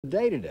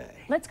Day today.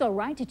 Let's go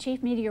right to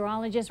Chief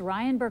Meteorologist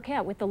Ryan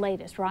Burkett with the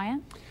latest.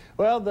 Ryan?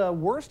 Well, the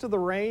worst of the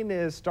rain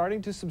is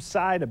starting to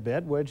subside a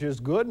bit, which is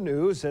good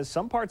news as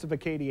some parts of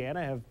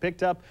Acadiana have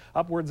picked up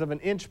upwards of an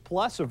inch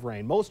plus of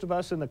rain. Most of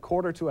us in the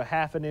quarter to a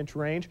half an inch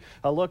range.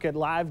 A look at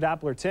live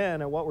Doppler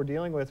 10 and what we're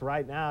dealing with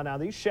right now. Now,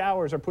 these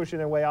showers are pushing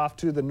their way off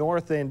to the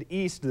north and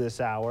east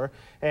this hour.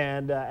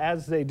 And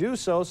as they do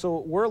so,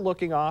 we're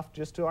looking off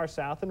just to our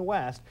south and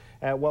west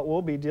at what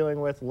we'll be dealing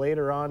with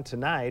later on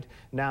tonight.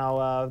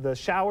 Now, the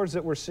showers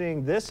that we're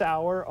seeing this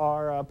hour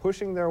are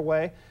pushing their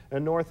way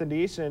north and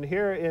east. And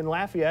here in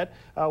Lafayette,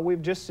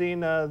 we've just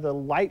seen the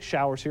light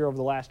showers here over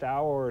the last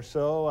hour or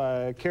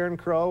so. Karen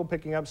Crow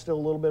picking up still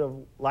a little bit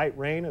of light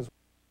rain as well.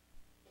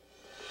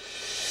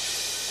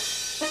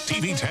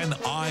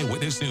 TV10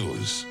 Eyewitness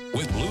News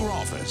with Blue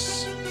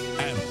Rolfus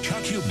and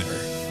Chuck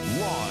Hubner.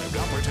 Live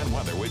Doppler 10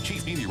 weather with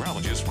Chief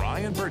Meteorologist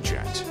Ryan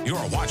Burkett.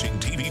 You're watching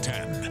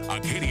TV10,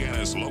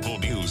 Acadiana's local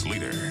news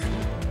leader.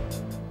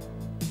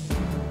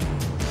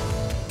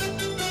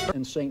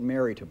 In St.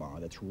 Mary tomorrow.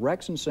 That's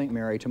Rex in St.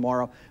 Mary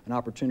tomorrow. An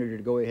opportunity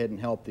to go ahead and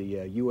help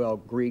the UL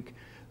Greek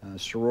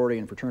sorority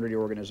and fraternity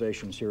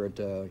organizations here at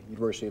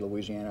University of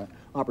Louisiana.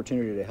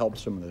 Opportunity to help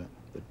some of the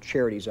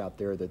charities out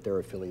there that they're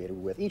affiliated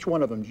with. Each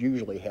one of them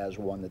usually has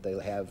one that they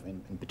have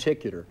in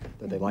particular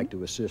that they like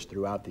to assist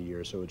throughout the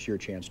year. So it's your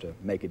chance to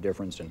make a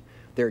difference and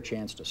their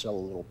chance to sell a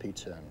little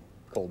pizza and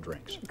cold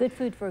drinks. Good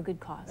food for a good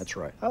cause. That's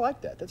right. I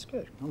like that. That's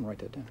good. I'm going to write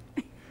that down.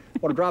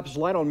 Want to drop us a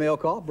light on mail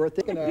call?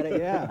 Birthday at it.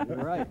 Yeah, you're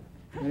right.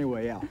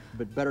 Anyway, yeah,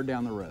 but better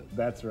down the road.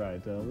 That's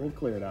right. We'll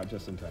clear it out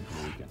just in time for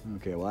the weekend.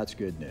 Okay, well, that's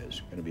good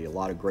news. Going to be a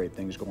lot of great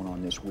things going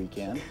on this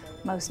weekend.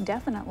 Most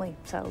definitely.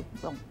 So,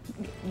 well,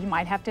 you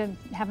might have to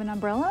have an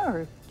umbrella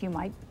or you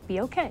might be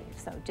okay.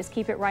 So just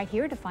keep it right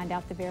here to find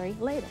out the very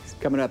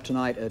latest. Coming up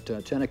tonight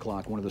at 10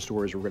 o'clock, one of the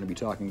stories we're going to be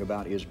talking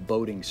about is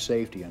boating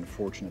safety.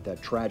 Unfortunate,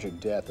 that tragic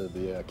death of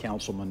the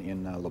councilman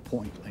in La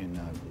Pointe in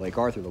Lake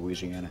Arthur,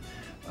 Louisiana.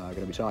 Going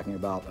to be talking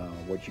about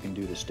what you can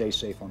do to stay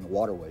safe on the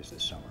waterways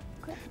this summer.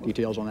 Okay.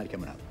 Details on that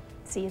coming up.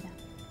 See you then.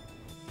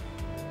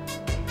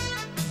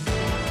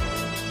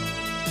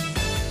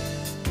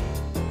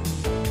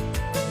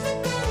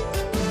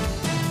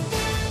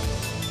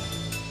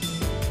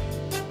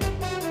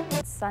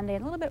 Sunday, a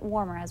little bit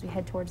warmer as we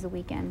head towards the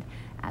weekend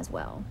as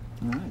well.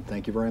 All right,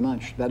 thank you very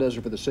much. That does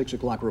it for the 6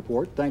 o'clock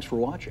report. Thanks for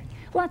watching.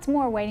 Lots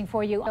more waiting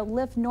for you. A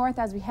lift north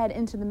as we head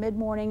into the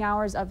mid-morning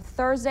hours of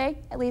Thursday.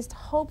 At least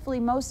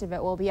hopefully most of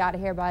it will be out of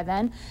here by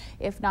then,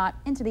 if not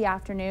into the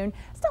afternoon.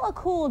 Still a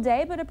cool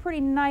day, but a pretty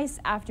nice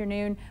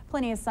afternoon.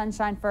 Plenty of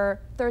sunshine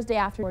for Thursday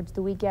afterwards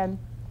the weekend.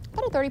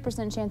 About a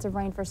 30% chance of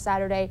rain for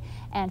Saturday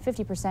and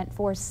 50%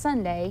 for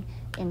Sunday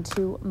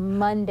into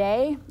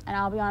Monday. And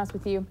I'll be honest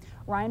with you,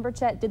 Ryan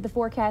Burkett did the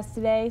forecast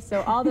today,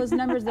 so all those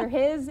numbers are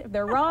his. If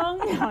they're wrong,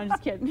 no, I'm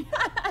just kidding.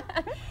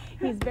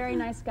 He's a very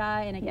nice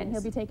guy, and again,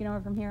 he'll be taking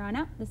over from here on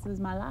out. This was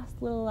my last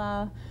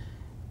little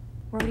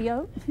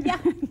rodeo. Yeah,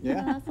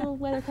 last little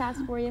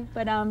weathercast for you.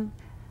 But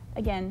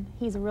again,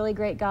 he's a really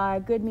great guy,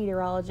 good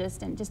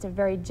meteorologist, and just a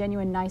very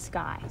genuine, nice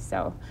guy.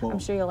 So well, I'm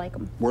sure you'll like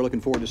him. We're looking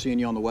forward to seeing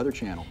you on the Weather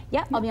Channel.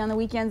 Yeah, I'll be on the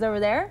weekends over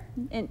there.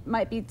 It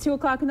might be 2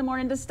 o'clock in the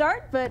morning to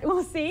start, but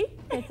we'll see.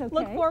 It's okay.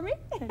 Look for me.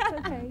 It's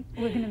okay.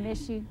 We're going to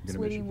miss you,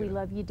 sweetie. We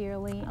love you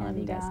dearly. I love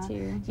you guys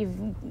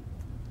too.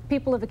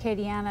 People of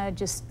Acadiana,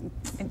 just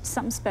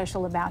something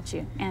special about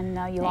you, and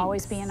you'll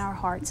always be in our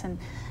hearts. And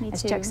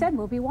as Chuck said,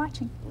 we'll be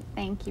watching.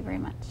 Thank you very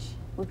much.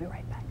 We'll be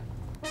right back.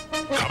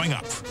 Coming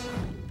up.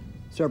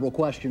 Several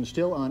questions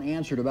still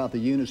unanswered about the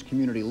Eunice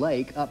Community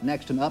Lake. Up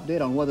next, an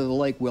update on whether the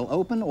lake will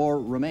open or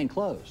remain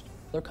closed.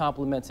 Their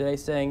compliment today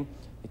saying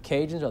the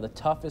Cajuns are the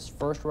toughest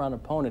first-round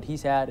opponent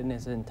he's had in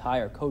his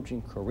entire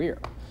coaching career.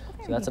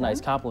 So that's a nice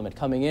compliment.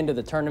 Coming into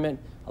the tournament,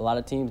 a lot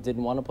of teams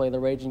didn't want to play the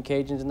Raging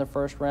Cajuns in the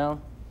first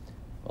round.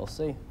 We'll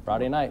see.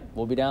 Friday night,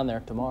 we'll be down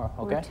there tomorrow,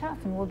 okay? We're tough,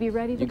 and we'll be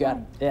ready to You got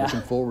play. it. Yeah.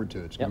 Looking forward to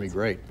it. It's going to be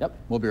great. Yep.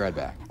 We'll be right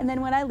back. And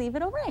then when I leave,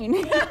 it'll rain.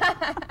 You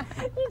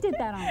did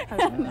that on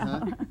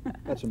purpose.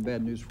 Got some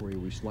bad news for you.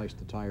 We sliced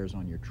the tires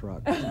on your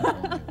truck.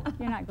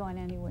 You're not going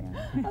anywhere.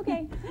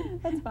 Okay,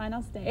 that's fine.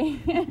 I'll stay.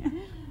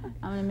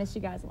 I'm going to miss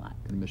you guys a lot.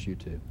 Going to miss you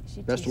too.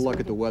 Best of luck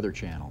at the Weather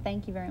Channel.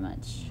 Thank you very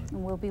much.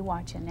 And we'll be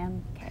watching.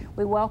 And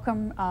we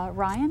welcome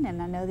Ryan, and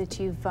I know that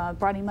you've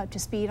brought him up to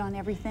speed on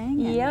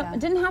everything. Yep,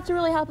 didn't have to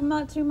really help him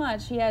out too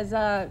much. He has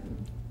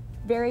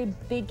very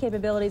big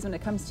capabilities when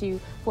it comes to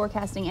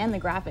forecasting and the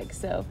graphics,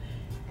 so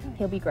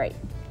he'll be great.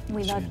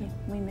 We love you.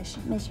 We miss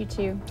you. Miss you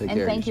too. Take and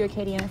care thank you,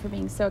 Acadiana, for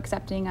being so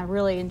accepting. I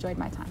really enjoyed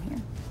my time here.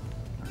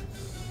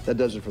 That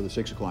does it for the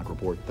 6 o'clock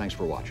report. Thanks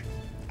for watching.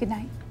 Good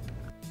night.